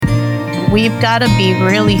we've got to be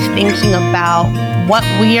really thinking about what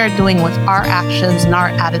we are doing with our actions and our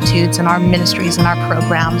attitudes and our ministries and our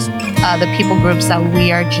programs, the people groups that we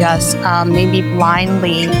are just maybe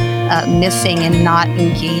blindly missing and not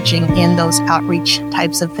engaging in those outreach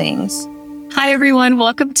types of things. Hi, everyone.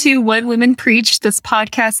 Welcome to When Women Preach. This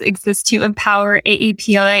podcast exists to empower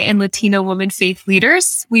AAPI and Latino women faith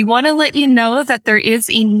leaders. We want to let you know that there is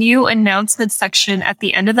a new announcement section at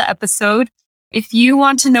the end of the episode. If you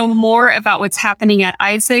want to know more about what's happening at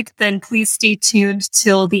Isaac, then please stay tuned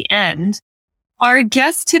till the end. Our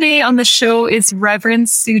guest today on the show is Reverend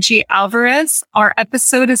Suji Alvarez. Our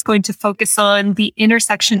episode is going to focus on the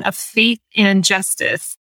intersection of faith and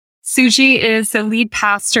justice. Suji is the lead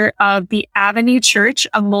pastor of the Avenue Church,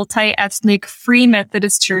 a multi-ethnic Free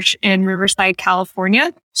Methodist church in Riverside,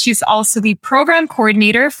 California. She's also the program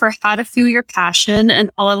coordinator for How to Fuel Your Passion, an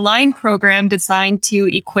online program designed to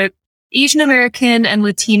equip Asian American and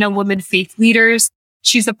Latino women faith leaders.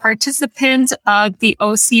 She's a participant of the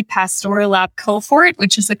OC Pastoral Lab Cohort,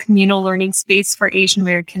 which is a communal learning space for Asian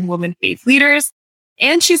American women faith leaders.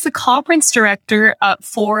 And she's the conference director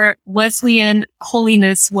for Wesleyan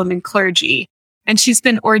Holiness Women Clergy. And she's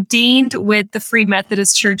been ordained with the Free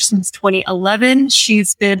Methodist Church since 2011.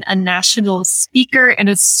 She's been a national speaker and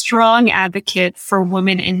a strong advocate for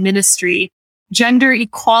women in ministry, gender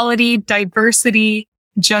equality, diversity,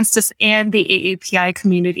 justice, and the AAPI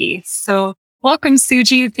community. So welcome,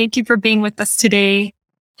 Suji. Thank you for being with us today.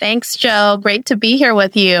 Thanks, Joe. Great to be here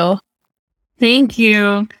with you. Thank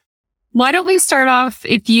you. Why don't we start off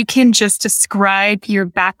if you can just describe your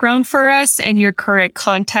background for us and your current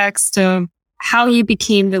context of how you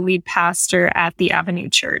became the lead pastor at the Avenue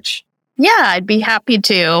Church? Yeah, I'd be happy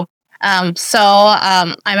to. I'm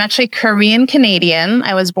actually Korean Canadian.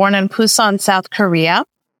 I was born in Busan, South Korea,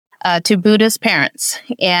 to Buddhist parents.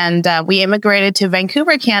 And we immigrated to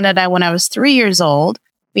Vancouver, Canada when I was 3 years old.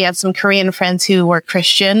 We had some Korean friends who were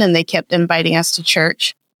Christian and they kept inviting us to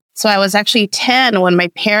church. So I was actually 10 when my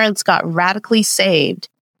parents got radically saved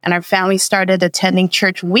and our family started attending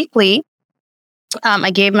church weekly.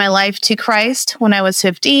 I gave my life to Christ when I was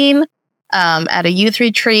 15 at a youth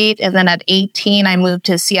retreat. And then at 18, I moved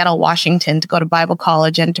to Seattle, Washington to go to Bible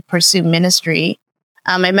college and to pursue ministry.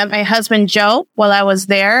 I met my husband, Joe, while I was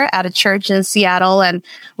there at a church in Seattle, and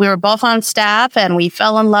we were both on staff and we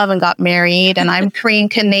fell in love and got married. And I'm Korean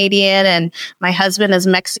Canadian and my husband is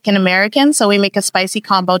Mexican American. So we make a spicy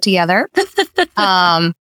combo together.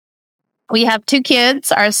 We have 2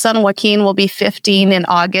 kids. Our son, Joaquin, will be 15 in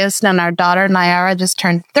August and our daughter, Nayara, just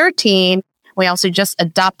turned 13. We also just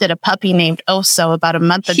adopted a puppy named Oso about a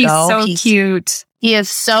month ago. He's so cute. He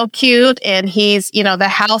is so cute, and he's, the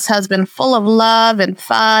house has been full of love and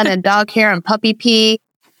fun and dog hair and puppy pee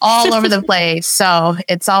all over the place. So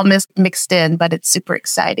it's all mixed in, but it's super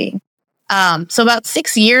exciting. So about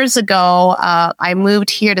 6 years ago, I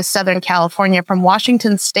moved here to Southern California from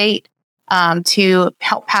Washington State to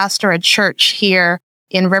help pastor a church here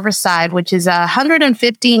in Riverside, which is a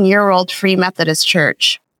 115-year-old Free Methodist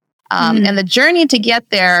church. And the journey to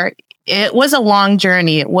get there, it was a long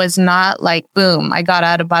journey. It was not like, boom, I got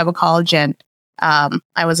out of Bible college and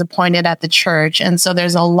I was appointed at the church. And so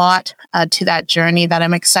there's a lot to that journey that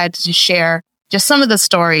I'm excited to share just some of the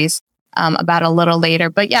stories about a little later.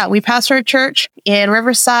 But yeah, we pastor a church in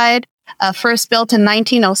Riverside, first built in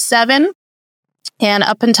 1907. And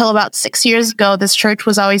up until about 6 years ago, this church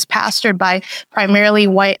was always pastored by primarily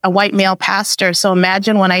a white male pastor. So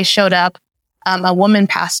imagine when I showed up, a woman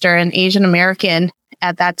pastor, an Asian American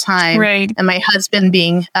at that time, right, and my husband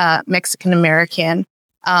being Mexican American.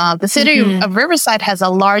 The city of Riverside has a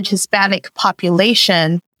large Hispanic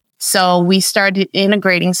population, so we started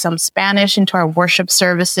integrating some Spanish into our worship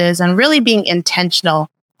services and really being intentional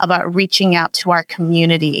about reaching out to our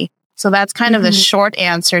community. So that's kind of the short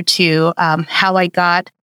answer to how I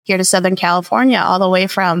got here to Southern California, all the way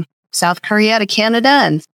from South Korea to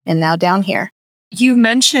Canada and now down here. You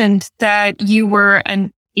mentioned that you were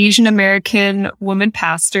an Asian American woman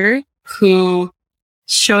pastor who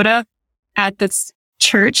showed up at this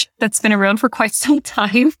church that's been around for quite some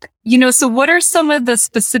time. So what are some of the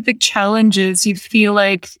specific challenges you feel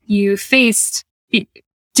like you faced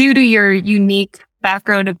due to your unique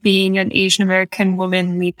background of being an Asian American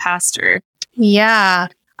woman lead pastor? Yeah,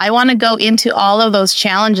 I want to go into all of those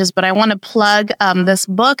challenges, but I want to plug this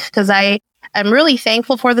book because I'm really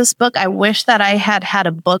thankful for this book. I wish that I had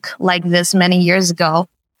a book like this many years ago.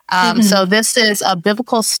 So this is a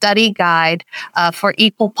biblical study guide for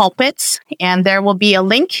equal pulpits, and there will be a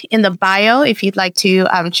link in the bio if you'd like to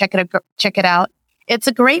check it out. It's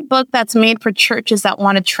a great book that's made for churches that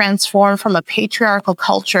want to transform from a patriarchal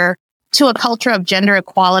culture to a culture of gender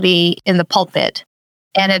equality in the pulpit.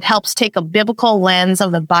 And it helps take a biblical lens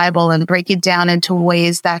of the Bible and break it down into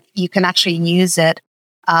ways that you can actually use it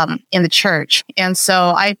in the church. And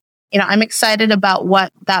so I'm excited about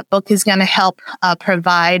what that book is going to help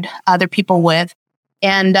provide other people with.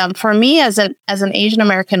 And for me, as an Asian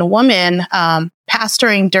American woman,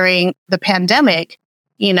 pastoring during the pandemic,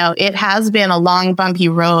 it has been a long, bumpy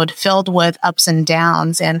road filled with ups and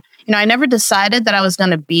downs. And I never decided that I was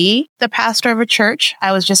going to be the pastor of a church.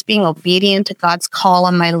 I was just being obedient to God's call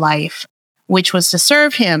on my life, which was to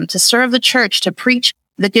serve Him, to serve the church, to preach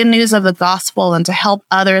the good news of the gospel, and to help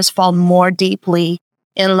others fall more deeply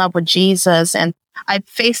in love with Jesus. And I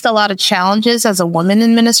faced a lot of challenges as a woman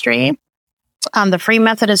in ministry. The Free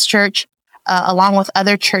Methodist Church, along with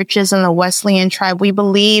other churches in the Wesleyan tribe, we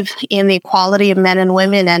believe in the equality of men and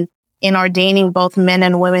women and in ordaining both men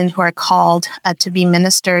and women who are called to be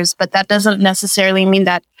ministers. But that doesn't necessarily mean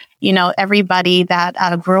that, everybody that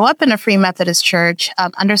grew up in a Free Methodist church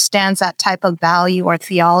understands that type of value or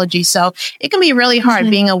theology. So it can be really hard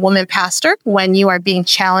being a woman pastor when you are being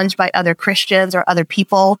challenged by other Christians or other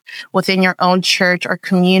people within your own church or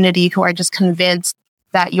community who are just convinced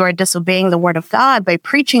that you are disobeying the word of God by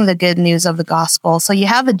preaching the good news of the gospel. So you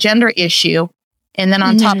have a gender issue. And then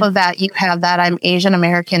on top of that, you have that I'm Asian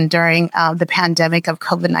American during the pandemic of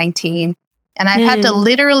COVID-19. And I had to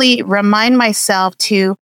literally remind myself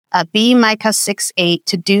to be Micah 6:8,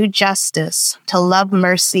 to do justice, to love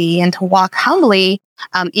mercy, and to walk humbly,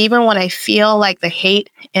 even when I feel like the hate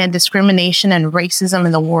and discrimination and racism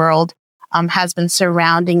in the world has been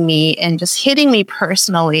surrounding me and just hitting me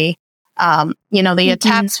personally. The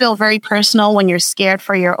attacks feel very personal when you're scared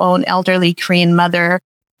for your own elderly Korean mother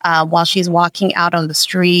while she's walking out on the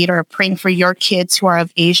street, or praying for your kids who are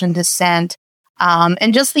of Asian descent.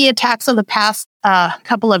 And just the attacks of the past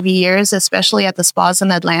couple of years, especially at the spas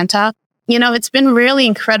in Atlanta, it's been really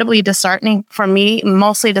incredibly disheartening for me,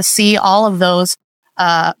 mostly to see all of those,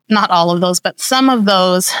 not all of those, but some of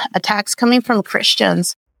those attacks coming from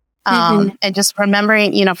Christians. And just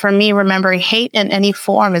remembering, for me, remembering hate in any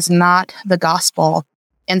form is not the gospel.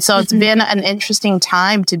 And so it's been an interesting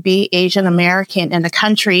time to be Asian American in a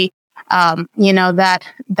country,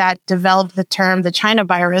 that developed the term, the China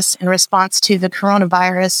virus, in response to the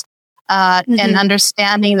coronavirus, and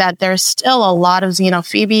understanding that there's still a lot of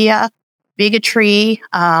xenophobia, bigotry.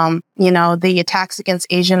 The attacks against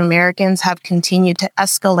Asian Americans have continued to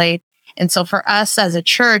escalate. And so for us as a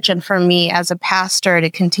church, and for me as a pastor, to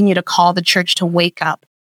continue to call the church to wake up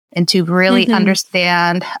and to really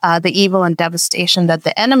understand the evil and devastation that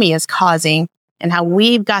the enemy is causing, and how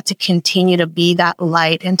we've got to continue to be that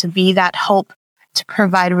light and to be that hope to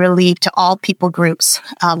provide relief to all people groups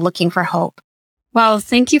looking for hope. Wow.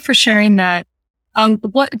 Thank you for sharing that.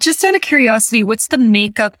 Just out of curiosity, what's the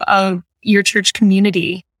makeup of your church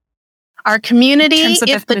community? Our community is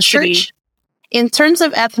the church. In terms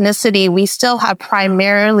of ethnicity, we still have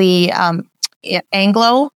primarily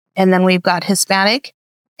Anglo, and then we've got Hispanic,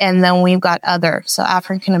 and then we've got other. So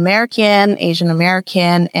African American, Asian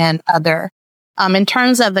American, and other. In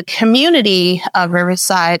terms of the community of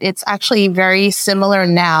Riverside, it's actually very similar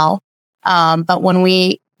now. But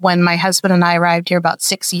when my husband and I arrived here about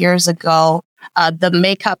 6 years ago, the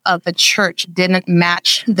makeup of the church didn't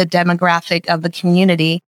match the demographic of the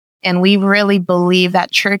community. And we really believe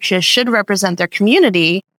that churches should represent their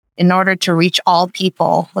community in order to reach all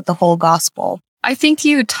people with the whole gospel. I think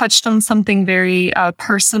you touched on something very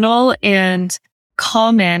personal and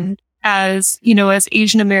common as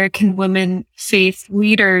Asian American women faith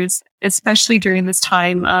leaders, especially during this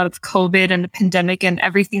time of COVID and the pandemic and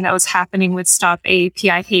everything that was happening with Stop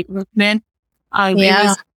AAPI hate movement. It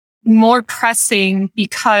was more pressing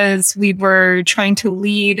because we were trying to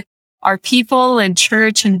lead our people and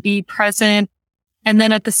church and be present. And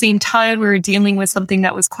then at the same time, we were dealing with something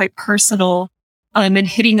that was quite personal, and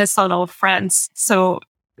hitting us on all fronts. So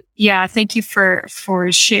yeah, thank you for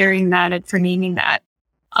sharing that and for naming that.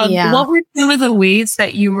 What were some of the ways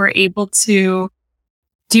that you were able to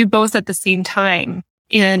do both at the same time?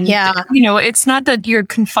 And, it's not that you're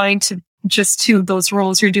confined to just two of those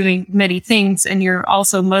roles. You're doing many things, and you're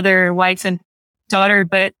also mother, wife, and daughter,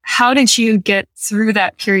 but how did you get through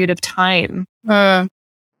that period of time?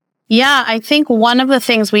 I think one of the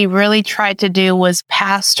things we really tried to do was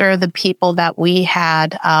pastor the people that we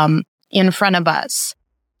had in front of us.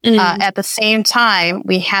 At the same time,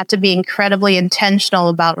 we had to be incredibly intentional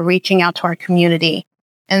about reaching out to our community.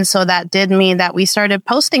 And so that did mean that we started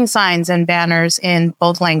posting signs and banners in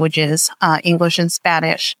both languages, English and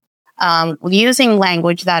Spanish, using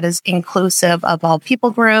language that is inclusive of all people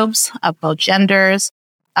groups, of both genders,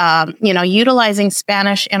 utilizing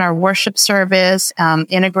Spanish in our worship service,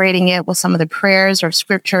 integrating it with some of the prayers or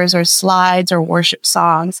scriptures or slides or worship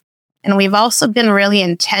songs. And we've also been really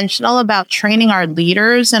intentional about training our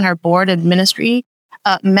leaders and our board and ministry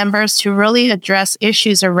members to really address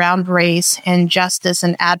issues around race and justice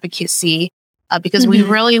and advocacy, because we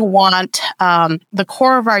really want the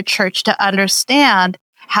core of our church to understand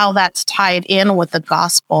how that's tied in with the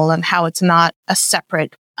gospel and how it's not a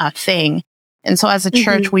separate thing. And so as a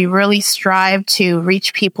church, we really strive to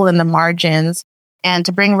reach people in the margins and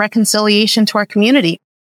to bring reconciliation to our community.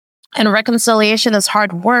 And reconciliation is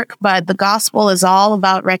hard work, but the gospel is all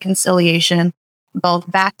about reconciliation, both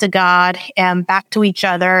back to God and back to each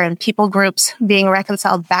other, and people groups being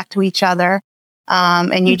reconciled back to each other.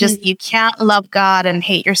 And you can't love God and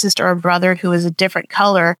hate your sister or brother who is a different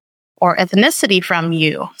color or ethnicity from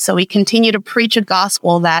you. So we continue to preach a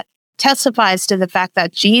gospel that testifies to the fact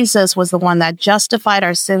that Jesus was the one that justified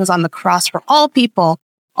our sins on the cross for all people,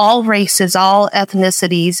 all races, all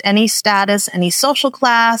ethnicities, any status, any social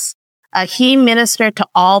class. He ministered to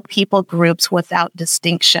all people groups without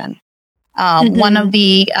distinction. One of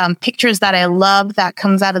the pictures that I love that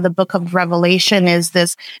comes out of the book of Revelation is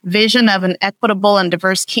this vision of an equitable and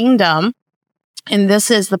diverse kingdom. And this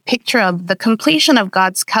is the picture of the completion of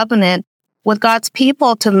God's covenant with God's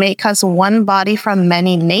people to make us one body from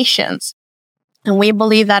many nations. And we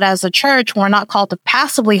believe that as a church, we're not called to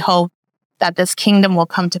passively hope that this kingdom will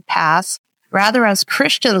come to pass. Rather, as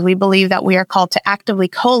Christians, we believe that we are called to actively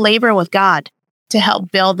co-labor with God to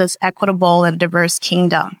help build this equitable and diverse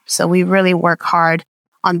kingdom. So we really work hard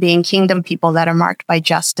on being kingdom people that are marked by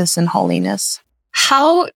justice and holiness.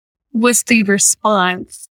 How was the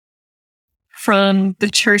response from the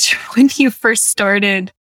church when you first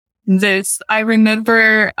started this? I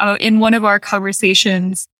remember in one of our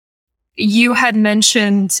conversations, you had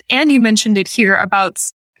mentioned, and you mentioned it here, about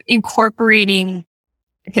incorporating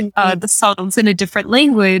the Psalms in a different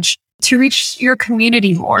language to reach your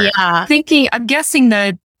community more. Yeah. I'm guessing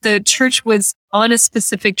that the church was on a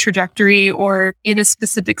specific trajectory or in a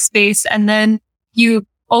specific space, and then you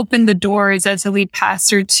opened the doors as a lead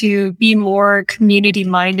pastor to be more community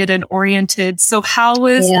minded and oriented. So how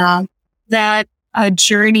was that a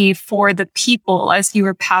journey for the people as you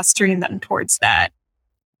were pastoring them towards that?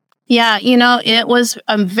 Yeah, it was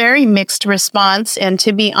a very mixed response. And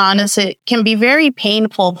to be honest, it can be very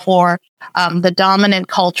painful for the dominant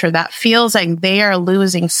culture that feels like they are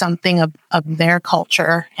losing something of their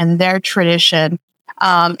culture and their tradition.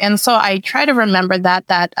 And so I try to remember that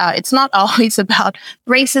it's not always about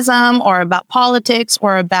racism or about politics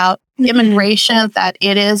or about immigration, that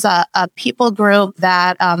it is a people group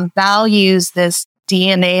that values this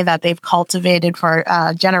DNA that they've cultivated for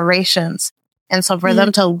generations. And so for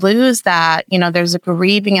them to lose that, there's a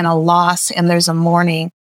grieving and a loss and there's a mourning.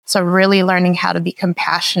 So really learning how to be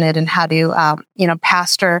compassionate and how to,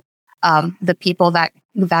 pastor the people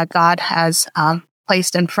that God has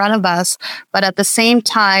placed in front of us. But at the same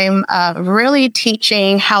time, really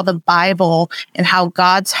teaching how the Bible and how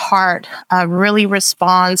God's heart really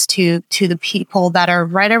responds to the people that are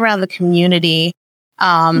right around the community.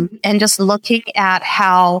 And just looking at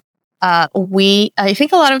how I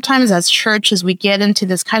think a lot of times as churches, we get into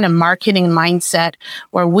this kind of marketing mindset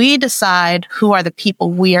where we decide who are the people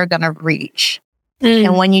we are going to reach.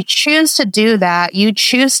 And when you choose to do that, you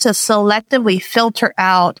choose to selectively filter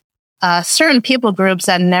out certain people groups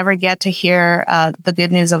that never get to hear the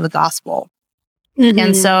good news of the gospel.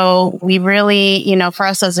 And so we really, for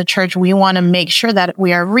us as a church, we want to make sure that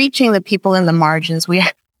we are reaching the people in the margins. We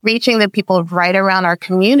are reaching the people right around our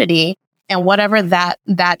community. And whatever that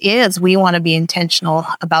is, we want to be intentional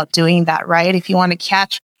about doing that, right? If you want to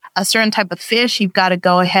catch a certain type of fish, you've got to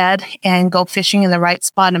go ahead and go fishing in the right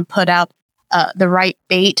spot and put out the right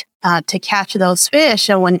bait to catch those fish.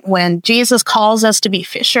 And when Jesus calls us to be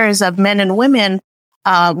fishers of men and women,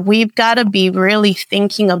 we've got to be really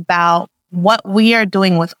thinking about what we are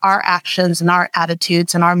doing with our actions and our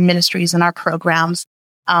attitudes and our ministries and our programs,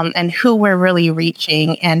 and who we're really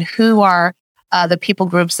reaching and who are the people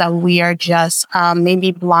groups that we are just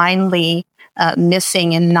maybe blindly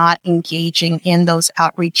missing and not engaging in those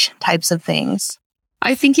outreach types of things.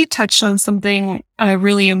 I think you touched on something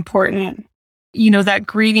really important, that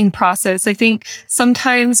grieving process. I think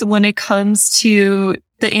sometimes when it comes to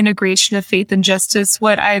the integration of faith and justice,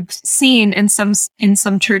 what I've seen in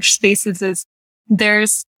some church spaces is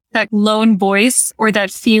there's that lone voice or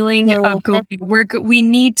that feeling of we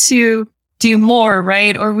need to do more,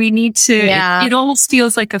 right? Or we need to, it almost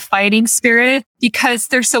feels like a fighting spirit because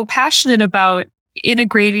they're so passionate about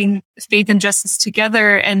integrating faith and justice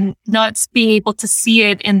together and not being able to see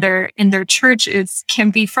it in their church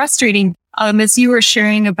can be frustrating. As you were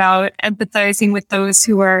sharing about empathizing with those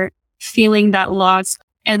who are feeling that loss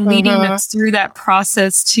and leading them through that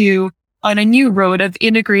process on a new road of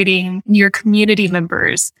integrating your community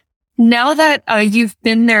members. Now that you've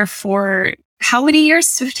been there for how many years?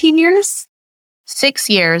 15 years? 6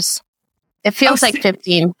 years. It feels like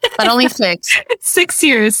 15, but only 6. 6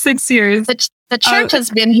 years. The church has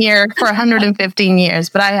been here for 115 years,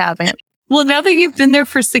 but I haven't. Well, now that you've been there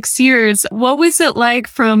for 6 years, what was it like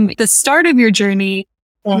from the start of your journey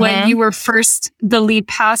when you were first the lead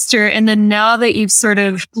pastor, and then now that you've sort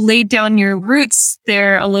of laid down your roots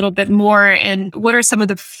there a little bit more, and what are some of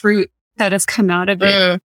the fruit that has come out of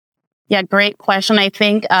it? Yeah, great question. I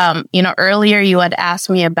think, earlier you had asked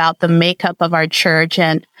me about the makeup of our church,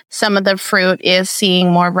 and some of the fruit is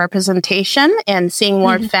seeing more representation and seeing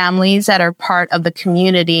more families that are part of the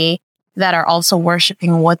community that are also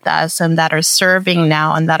worshiping with us and that are serving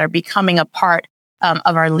now and that are becoming a part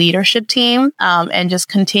of our leadership team, and just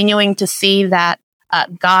continuing to see that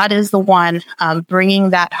God is the one bringing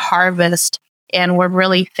that harvest. And we're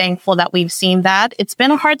really thankful that we've seen that. It's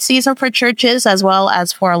been a hard season for churches as well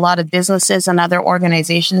as for a lot of businesses and other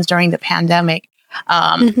organizations during the pandemic.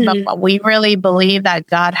 But we really believe that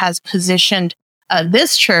God has positioned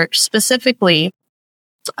this church specifically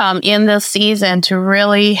in this season to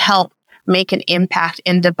really help make an impact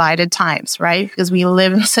in divided times, right? Because we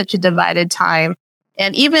live in such a divided time.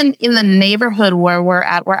 And even in the neighborhood where we're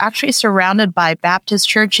at, we're actually surrounded by Baptist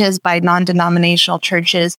churches, by non-denominational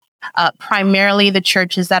churches, primarily the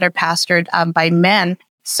churches that are pastored by men.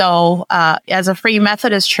 So as a Free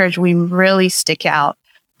Methodist church, we really stick out.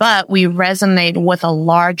 But we resonate with a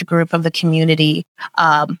large group of the community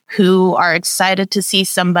who are excited to see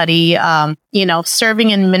somebody, serving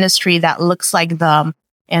in ministry that looks like them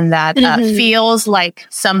and that feels like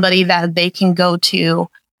somebody that they can go to.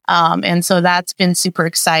 And so that's been super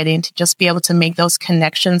exciting to just be able to make those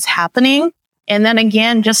connections happening. And then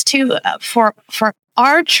again, just to for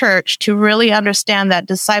our church to really understand that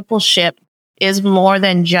discipleship is more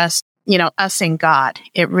than just us and God.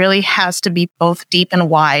 It really has to be both deep and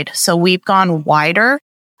wide. So we've gone wider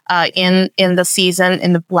in the season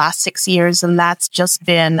in the last 6 years, and that's just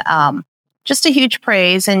been just a huge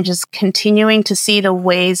praise, and just continuing to see the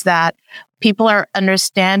ways that people are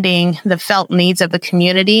understanding the felt needs of the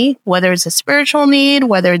community, whether it's a spiritual need,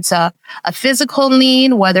 whether it's a physical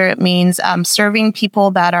need, whether it means serving people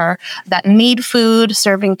that need food,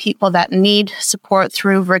 serving people that need support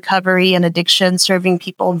through recovery and addiction, serving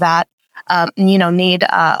people that need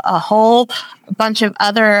a whole bunch of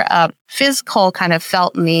other physical kind of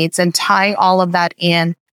felt needs, and tying all of that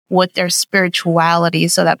in with their spirituality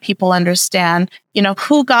so that people understand,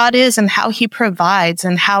 who God is and how he provides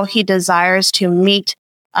and how he desires to meet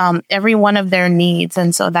every one of their needs.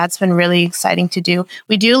 And so that's been really exciting to do.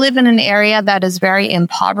 We do live in an area that is very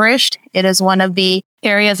impoverished. It is one of the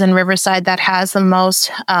areas in Riverside that has the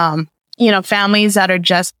most, families that are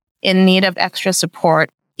just in need of extra support.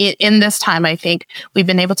 In this time, I think we've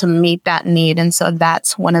been able to meet that need. And so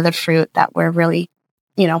that's one of the fruit that we're really,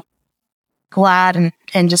 glad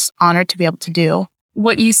and just honored to be able to do.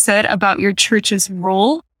 What you said about your church's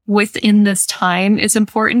role within this time is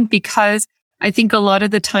important, because I think a lot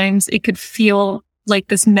of the times it could feel like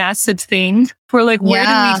this massive thing for where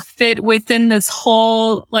do we fit within this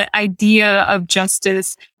whole idea of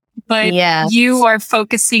justice? But you are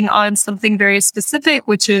focusing on something very specific,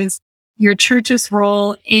 which is your church's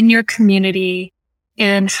role in your community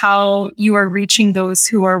and how you are reaching those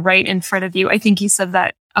who are right in front of you. I think you said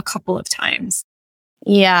that a couple of times.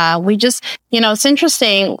 Yeah, we just, it's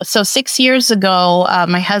interesting. So 6 years ago,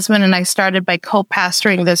 my husband and I started by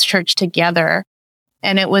co-pastoring this church together.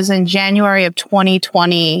 And it was in January of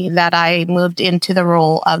 2020 that I moved into the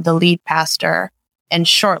role of the lead pastor. And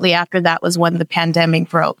shortly after that was when the pandemic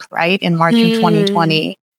broke, right? In March of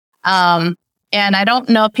 2020. And I don't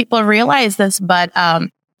know if people realize this, but,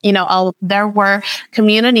 there were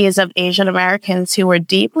communities of Asian Americans who were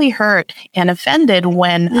deeply hurt and offended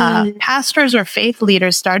when pastors or faith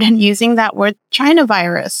leaders started using that word China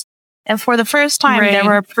virus. And for the first time, there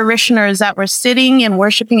were parishioners that were sitting and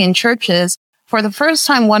worshiping in churches for the first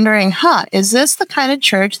time wondering, is this the kind of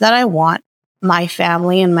church that I want my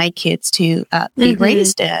family and my kids to be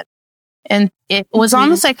raised in? And it was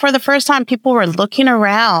almost like for the first time, people were looking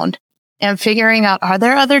around and figuring out, are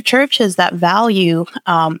there other churches that value,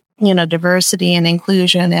 diversity and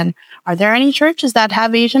inclusion? And are there any churches that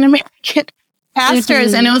have Asian American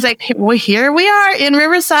pastors? And it was like, well, here we are in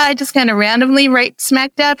Riverside, just kind of randomly right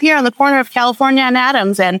smack dab here on the corner of California and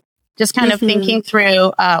Adams. And just kind of thinking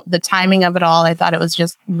through the timing of it all, I thought it was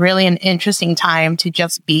just really an interesting time to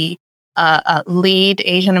just be a lead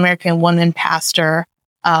Asian American woman pastor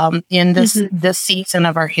in this season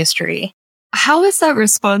of our history. How has that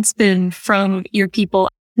response been from your people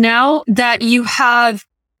now that you have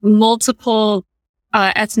multiple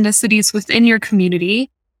ethnicities within your community?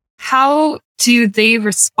 How do they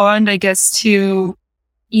respond, I guess, to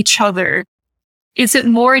each other? Is it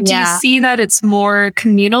more, do you see that it's more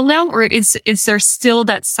communal now, or is there still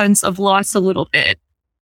that sense of loss a little bit?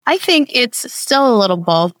 I think it's still a little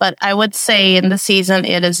both, but I would say in the season,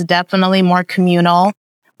 it is definitely more communal.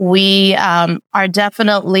 We are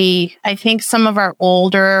definitely, I think some of our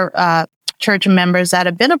older church members that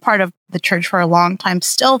have been a part of the church for a long time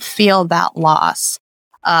still feel that loss.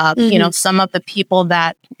 You know, some of the people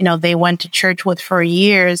that, you know, they went to church with for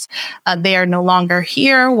years, they are no longer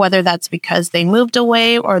here, whether that's because they moved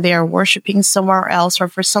away or they are worshiping somewhere else, or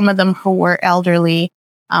for some of them who were elderly,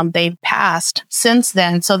 they've passed since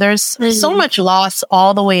then. So there's so much loss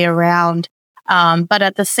all the way around. But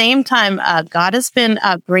at the same time, God has been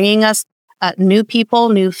bringing us new people,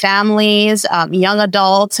 new families, young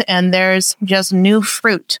adults, and there's just new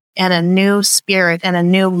fruit and a new spirit and a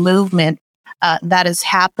new movement that is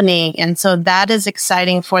happening. And so that is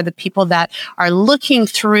exciting for the people that are looking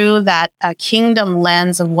through that kingdom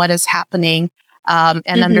lens of what is happening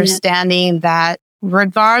and understanding that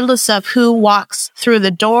regardless of who walks through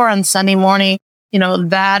the door on Sunday morning, you know,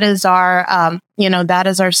 that is our, that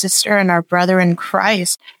is our sister and our brother in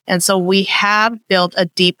Christ. And so we have built a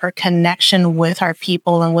deeper connection with our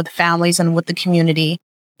people and with families and with the community.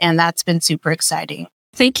 And that's been super exciting.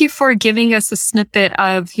 Thank you for giving us a snippet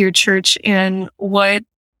of your church and what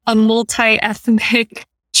a multi-ethnic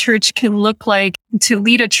church can look like to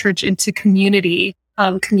lead a church into community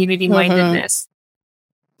mindedness.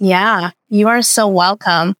 Yeah, you are so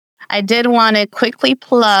welcome. I did want to quickly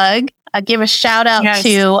give a shout out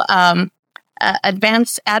to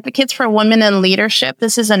Advanced Advocates for Women in Leadership.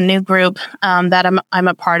 This is a new group that I'm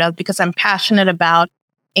a part of because I'm passionate about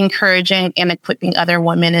encouraging and equipping other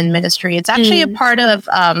women in ministry. It's actually a part of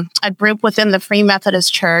a group within the Free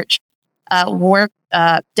Methodist Church. We're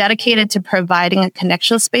dedicated to providing a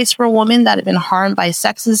connection space for women that have been harmed by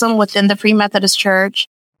sexism within the Free Methodist Church,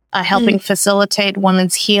 helping facilitate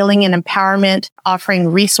women's healing and empowerment, offering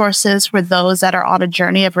resources for those that are on a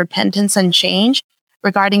journey of repentance and change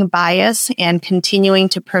regarding bias, and continuing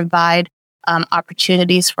to provide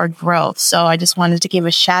opportunities for growth. So I just wanted to give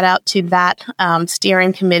a shout out to that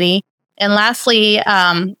steering committee. And lastly,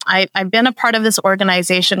 I've been a part of this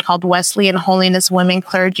organization called Wesleyan Holiness Women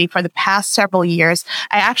Clergy for the past several years.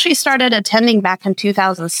 I actually started attending back in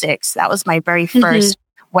 2006. That was my very first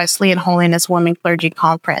Wesleyan Holiness Women Clergy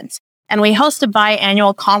Conference. And we host a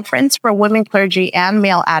biannual conference for women clergy and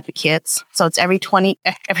male advocates. So it's every 2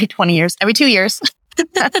 years. Every 2 years.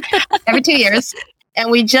 And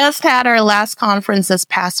we just had our last conference this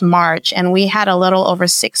past March, and we had a little over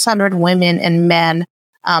 600 women and men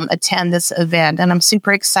attend this event. And I'm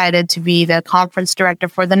super excited to be the conference director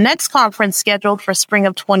for the next conference scheduled for spring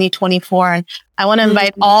of 2024. And I want to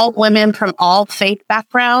invite all women from all faith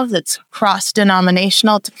backgrounds, it's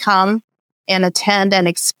cross-denominational, to come and attend and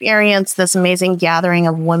experience this amazing gathering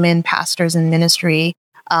of women pastors in ministry,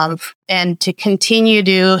 and to continue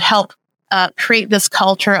to help create this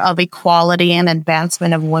culture of equality and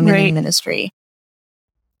advancement of women in ministry.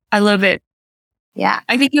 I love it. Yeah.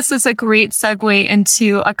 I think this is a great segue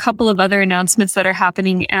into a couple of other announcements that are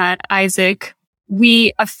happening at Isaac.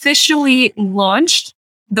 We officially launched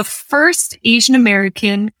the first Asian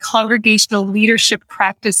American Congregational Leadership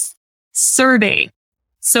Practice Survey.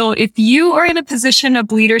 So if you are in a position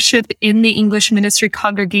of leadership in the English ministry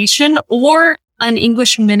congregation or an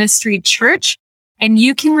English ministry church, and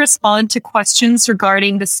you can respond to questions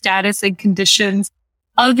regarding the status and conditions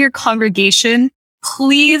of your congregation,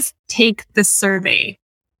 please take the survey.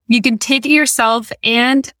 You can take it yourself,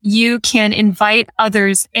 and you can invite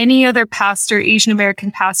others, any other pastor, Asian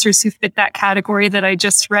American pastors who fit that category that I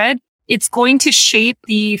just read. It's going to shape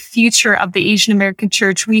the future of the Asian American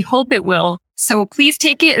church. We hope it will. So please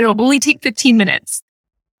take it. It'll only take 15 minutes.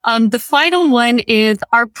 The final one is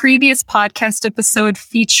our previous podcast episode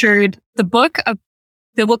featured the book of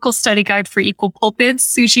Biblical Study Guide for Equal Pulpits.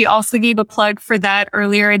 Suji also gave a plug for that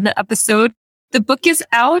earlier in the episode. The book is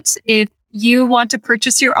out. If you want to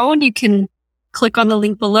purchase your own, you can click on the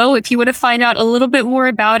link below. If you want to find out a little bit more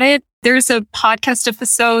about it, there's a podcast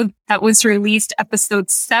episode that was released, episode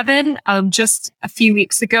 7, just a few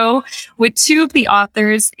weeks ago, with 2 of the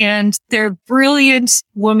authors, and they're brilliant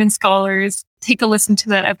women scholars. Take a listen to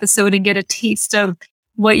that episode and get a taste of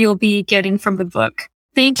what you'll be getting from the book.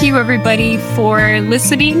 Thank you, everybody, for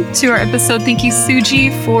listening to our episode. Thank you,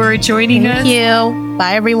 Suji, for joining us. Thank you.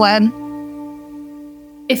 Bye, everyone.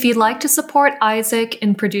 If you'd like to support Isaac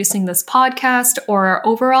in producing this podcast or our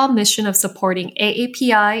overall mission of supporting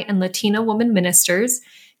AAPI and Latino women ministers,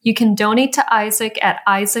 you can donate to Isaac at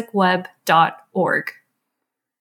isaacweb.org.